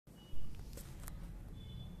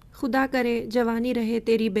خدا کرے جوانی رہے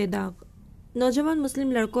تیری بے داغ۔ نوجوان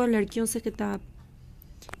مسلم لڑکوں اور لڑکیوں سے خطاب۔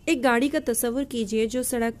 ایک گاڑی کا تصور کیجیے جو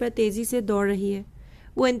سڑک پر تیزی سے دوڑ رہی ہے۔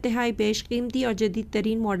 وہ انتہائی بیش قیمتی اور جدید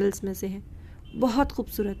ترین ماڈلز میں سے ہے۔ بہت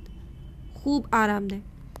خوبصورت، خوب آرام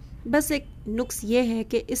دہ۔ بس ایک نقص یہ ہے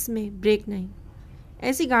کہ اس میں بریک نہیں۔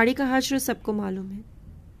 ایسی گاڑی کا حشر سب کو معلوم ہے۔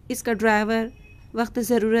 اس کا ڈرائیور وقت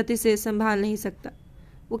ضرورت اسے سنبھال نہیں سکتا۔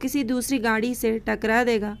 وہ کسی دوسری گاڑی سے ٹکرا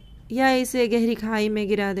دے گا یا اسے گہری کھائی میں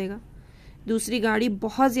گرا دے گا۔ دوسری گاڑی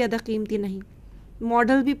بہت زیادہ قیمتی نہیں،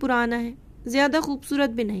 ماڈل بھی پرانا ہے، زیادہ خوبصورت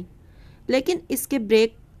بھی نہیں، لیکن اس کے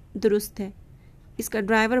بریک درست ہے۔ اس کا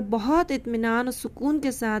ڈرائیور بہت اطمینان اور سکون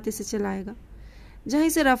کے ساتھ اسے چلائے گا۔ جہاں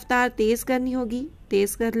اسے رفتار تیز کرنی ہوگی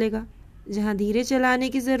تیز کر لے گا، جہاں دھیرے چلانے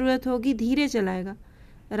کی ضرورت ہوگی دھیرے چلائے گا۔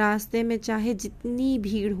 راستے میں چاہے جتنی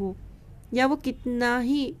بھیڑ ہو یا وہ کتنا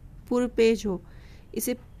ہی پرپیش ہو،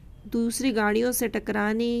 اسے دوسری گاڑیوں سے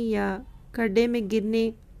ٹکرانے یا کھڈے میں گرنے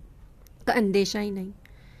کا اندیشہ ہی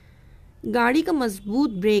نہیں۔ گاڑی کا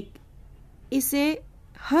مضبوط بریک اسے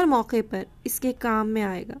ہر موقع پر اس کے کام میں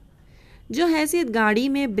آئے گا۔ جو حیثیت گاڑی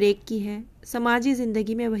میں بریک کی ہے، سماجی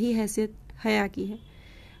زندگی میں وہی حیثیت حیا کی ہے۔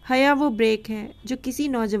 حیا وہ بریک ہے جو کسی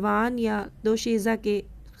نوجوان یا دوشیزہ کے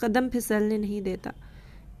قدم پھسلنے نہیں دیتا،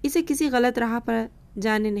 اسے کسی غلط راہ پر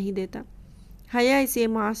جانے نہیں دیتا۔ حیا اسے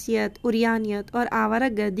معصیت، عریانیت اور آوارہ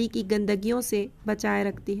گردی کی گندگیوں سے بچائے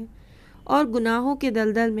رکھتی ہے اور گناہوں کے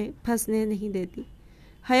دلدل میں پھنسنے نہیں دیتی۔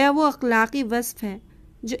 حیا وہ اخلاقی وصف ہے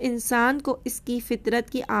جو انسان کو اس کی فطرت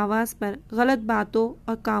کی آواز پر غلط باتوں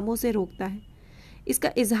اور کاموں سے روکتا ہے۔ اس کا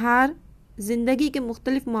اظہار زندگی کے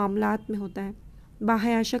مختلف معاملات میں ہوتا ہے۔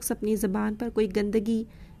 باحیا شخص اپنی زبان پر کوئی گندگی،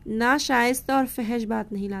 ناشائستہ اور فحش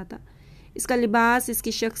بات نہیں لاتا۔ اس کا لباس اس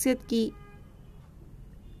کی شخصیت کی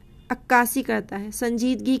عکاسی کرتا ہے،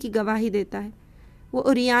 سنجیدگی کی گواہی دیتا ہے۔ وہ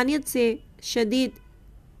عریانیت سے شدید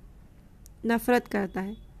نفرت کرتا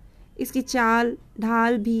ہے۔ اس کی چال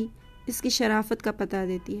ڈھال بھی اس کی شرافت کا پتہ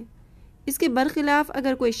دیتی ہے۔ اس کے برخلاف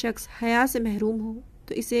اگر کوئی شخص حیا سے محروم ہو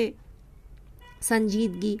تو اسے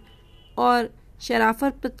سنجیدگی اور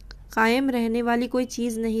شرافت پر قائم رہنے والی کوئی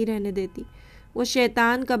چیز نہیں رہنے دیتی۔ وہ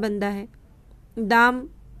شیطان کا بندہ ہے، دام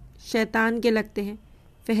شیطان کے لگتے ہیں،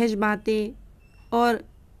 فحش باتیں اور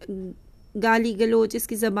گالی گلوچ اس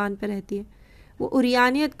کی زبان پر رہتی ہے۔ وہ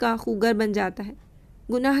عریانیت کا خوگر بن جاتا ہے،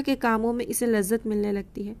 گناہ کے کاموں میں اسے لذت ملنے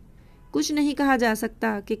لگتی ہے۔ کچھ نہیں کہا جا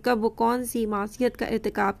سکتا کہ کب وہ کون سی معصیت کا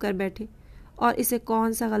ارتکاب کر بیٹھے اور اسے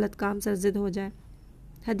کون سا غلط کام سرزد ہو جائے۔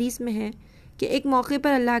 حدیث میں ہے کہ ایک موقع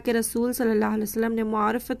پر اللہ کے رسول صلی اللہ علیہ وسلم نے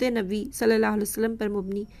معرفت نبی صلی اللہ علیہ وسلم پر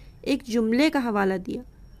مبنی ایک جملے کا حوالہ دیا: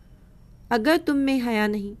 اگر تم میں حیا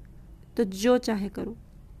نہیں تو جو چاہے کرو۔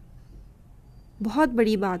 بہت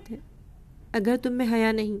بڑی بات ہے، اگر تم میں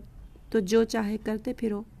حیا نہیں تو جو چاہے کرتے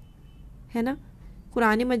پھرو، ہے نا؟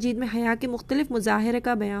 قرآن مجید میں حیا کے مختلف مظاہرے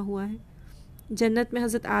کا بیان ہوا ہے۔ جنت میں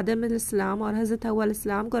حضرت آدم علیہ السلام اور حضرت حوا علیہ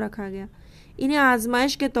السلام کو رکھا گیا۔ انہیں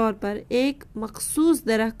آزمائش کے طور پر ایک مخصوص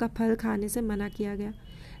درخت کا پھل کھانے سے منع کیا گیا،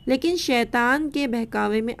 لیکن شیطان کے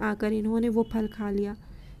بہکاوے میں آ کر انہوں نے وہ پھل کھا لیا۔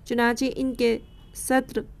 چنانچہ ان کے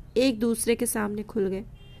ستر ایک دوسرے کے سامنے کھل گئے۔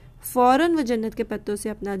 فوراً وہ جنت کے پتوں سے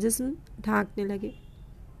اپنا جسم ڈھانکنے لگے۔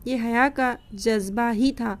 یہ حیا کا جذبہ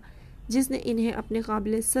ہی تھا جس نے انہیں اپنے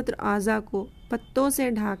قابل ستر اعضاء کو پتوں سے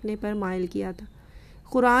ڈھانکنے پر مائل کیا تھا۔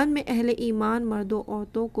 قرآن میں اہل ایمان مردوں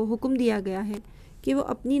عورتوں کو حکم دیا گیا ہے کہ وہ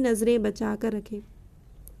اپنی نظریں بچا کر رکھیں،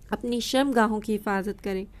 اپنی شرم گاہوں کی حفاظت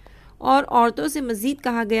کریں، اور عورتوں سے مزید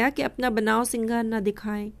کہا گیا کہ اپنا بناؤ سنگار نہ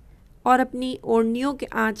دکھائیں اور اپنی اوڑھنیوں کے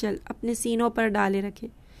آنچل اپنے سینوں پر ڈالے رکھیں۔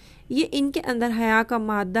 یہ ان کے اندر حیا کا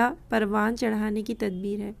مادہ پروان چڑھانے کی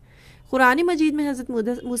تدبیر ہے۔ قرآن مجید میں حضرت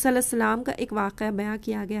موسیٰ علیہ السلام کا ایک واقعہ بیان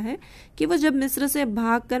کیا گیا ہے کہ وہ جب مصر سے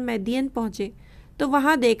بھاگ کر مدین پہنچے تو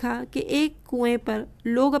وہاں دیکھا کہ ایک کنویں پر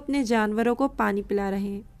لوگ اپنے جانوروں کو پانی پلا رہے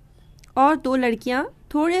ہیں اور دو لڑکیاں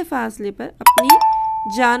تھوڑے فاصلے پر اپنی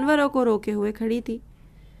جانوروں کو روکے ہوئے کھڑی تھی۔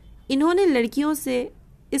 انہوں نے لڑکیوں سے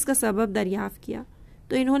اس کا سبب دریافت کیا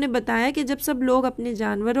تو انہوں نے بتایا کہ جب سب لوگ اپنے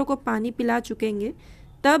جانوروں کو پانی پلا چکیں گے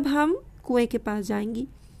تب ہم کنویں کے پاس جائیں گی۔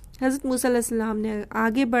 حضرت موسیٰ علیہ السلام نے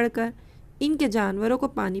آگے بڑھ کر ان کے جانوروں کو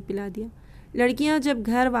پانی پلا دیا۔ لڑکیاں جب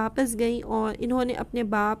گھر واپس گئیں اور انہوں نے اپنے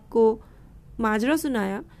باپ کو ماجرا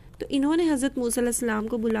سنایا تو انہوں نے حضرت موسیٰ علیہ السلام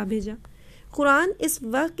کو بلا بھیجا۔ قرآن اس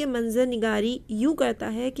وقت کے منظر نگاری یوں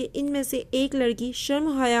کرتا ہے کہ ان میں سے ایک لڑکی شرم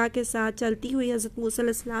و حیا کے ساتھ چلتی ہوئی حضرت موسیٰ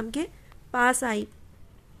علیہ السلام کے پاس آئی۔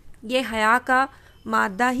 یہ حیا کا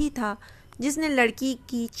مادہ ہی تھا جس نے لڑکی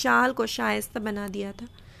کی چال کو شائستہ بنا دیا تھا۔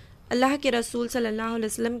 اللہ کے رسول صلی اللہ علیہ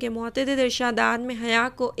وسلم کے متعدد ارشادات میں حیا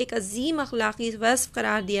کو ایک عظیم اخلاقی وصف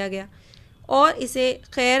قرار دیا گیا اور اسے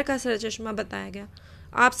خیر کا سرچشمہ بتایا گیا۔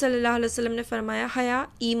 آپ صلی اللہ علیہ وسلم نے فرمایا، حیا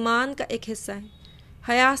ایمان کا ایک حصہ ہے۔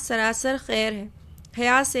 حیا سراسر خیر ہے،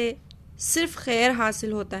 حیا سے صرف خیر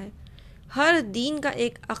حاصل ہوتا ہے۔ ہر دین کا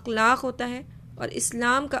ایک اخلاق ہوتا ہے اور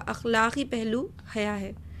اسلام کا اخلاقی پہلو حیا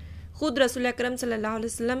ہے۔ خود رسول اکرم صلی اللہ علیہ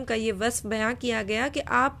وسلم کا یہ وصف بیان کیا گیا کہ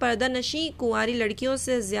آپ پردہ نشیں کنواری لڑکیوں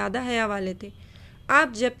سے زیادہ حیا والے تھے۔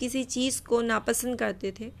 آپ جب کسی چیز کو ناپسند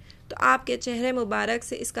کرتے تھے تو آپ کے چہرے مبارک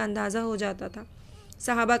سے اس کا اندازہ ہو جاتا تھا۔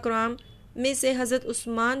 صحابہ کرام میں سے حضرت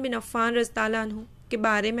عثمان بن عفان رضی اللہ عنہ کے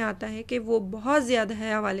بارے میں آتا ہے کہ وہ بہت زیادہ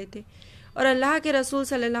حیا والے تھے اور اللہ کے رسول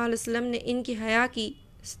صلی اللہ علیہ وسلم نے ان کی حیا کی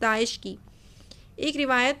ستائش کی۔ ایک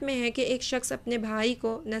روایت میں ہے کہ ایک شخص اپنے بھائی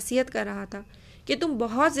کو نصیحت کر رہا تھا کہ تم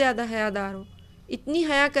بہت زیادہ حیا دار ہو، اتنی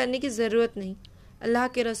حیا کرنے کی ضرورت نہیں۔ اللہ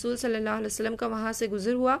کے رسول صلی اللہ علیہ وسلم کا وہاں سے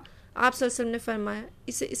گزر ہوا، آپ صلی اللہ علیہ وسلم نے فرمایا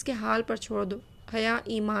اسے اس کے حال پر چھوڑ دو، حیا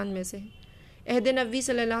ایمان میں سے ہے۔ عہد نبوی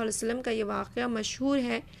صلی اللہ علیہ وسلم کا یہ واقعہ مشہور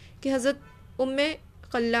ہے کہ حضرت ام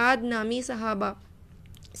خلاد نامی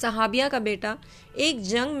صحابیہ کا بیٹا ایک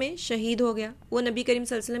جنگ میں شہید ہو گیا۔ وہ نبی کریم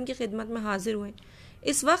صلی اللہ علیہ وسلم کی خدمت میں حاضر ہوئے۔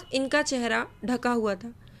 اس وقت ان کا چہرہ ڈھکا ہوا تھا۔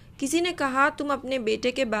 کسی نے کہا تم اپنے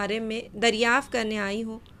بیٹے کے بارے میں دریافت کرنے آئی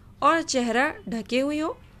ہو اور چہرہ ڈھکے ہوئی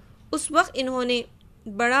ہو؟ اس وقت انہوں نے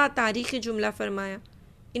بڑا تاریخی جملہ فرمایا۔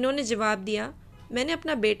 انہوں نے جواب دیا میں نے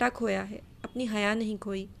اپنا بیٹا کھویا ہے، اپنی حیا نہیں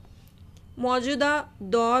کھوئی۔ موجودہ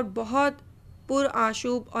دور بہت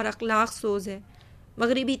پرآشوب اور اخلاق سوز ہے۔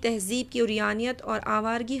 مغربی تہذیب کی عریانیت اور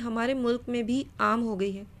آوارگی ہمارے ملک میں بھی عام ہو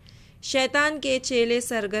گئی ہے۔ شیطان کے چیلے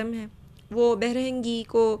سرگرم ہیں۔ وہ بہرنگی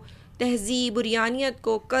کو، تہذیب، عریانیت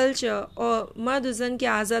کو، کلچر اور مرد و زن کے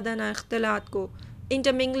آزادانہ اختلاط کو،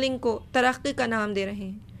 انٹرمنگلنگ کو ترقی کا نام دے رہے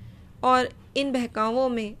ہیں اور ان بہکاووں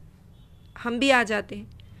میں ہم بھی آ جاتے ہیں۔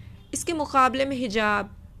 اس کے مقابلے میں حجاب،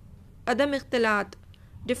 عدم اختلاط،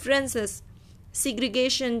 ڈفرینسز،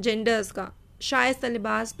 سیگریگیشن جینڈرز کا شائستہ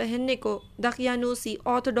لباس پہننے کو دقیانوسی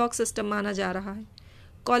آرتھوڈاکس سسٹم مانا جا رہا ہے۔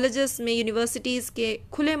 کالجز میں یونیورسٹیز کے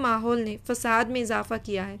کھلے ماحول نے فساد میں اضافہ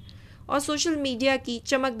کیا ہے اور سوشل میڈیا کی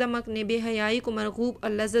چمک دمک نے بے حیائی کو مرغوب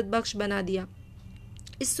اور لذت بخش بنا دیا۔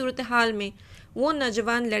 اس صورتحال میں وہ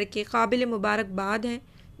نوجوان لڑکے قابل مبارکباد ہیں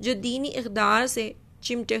جو دینی اقدار سے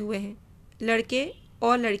چمٹے ہوئے ہیں، لڑکے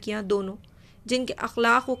اور لڑکیاں دونوں، جن کے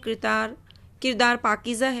اخلاق و کردار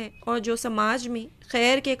پاکیزہ ہے اور جو سماج میں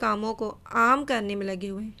خیر کے کاموں کو عام کرنے میں لگے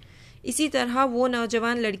ہوئے ہیں۔ اسی طرح وہ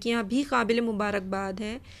نوجوان لڑکیاں بھی قابل مبارکباد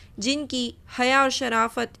ہیں جن کی حیا اور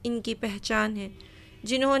شرافت ان کی پہچان ہے،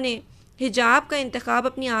 جنہوں نے حجاب کا انتخاب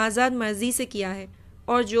اپنی آزاد مرضی سے کیا ہے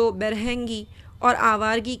اور جو برہنگی اور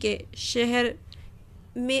آوارگی کے شہر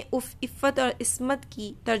میں عفت اور عصمت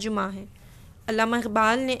کی ترجمہ ہیں۔ علامہ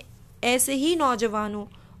اقبال نے ایسے ہی نوجوانوں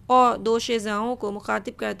اور دوشیزاؤں کو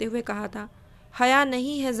مخاطب کرتے ہوئے کہا تھا، حیا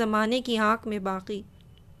نہیں ہے زمانے کی آنکھ میں باقی،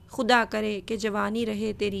 خدا کرے کہ جوانی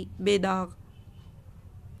رہے تیری بے داغ۔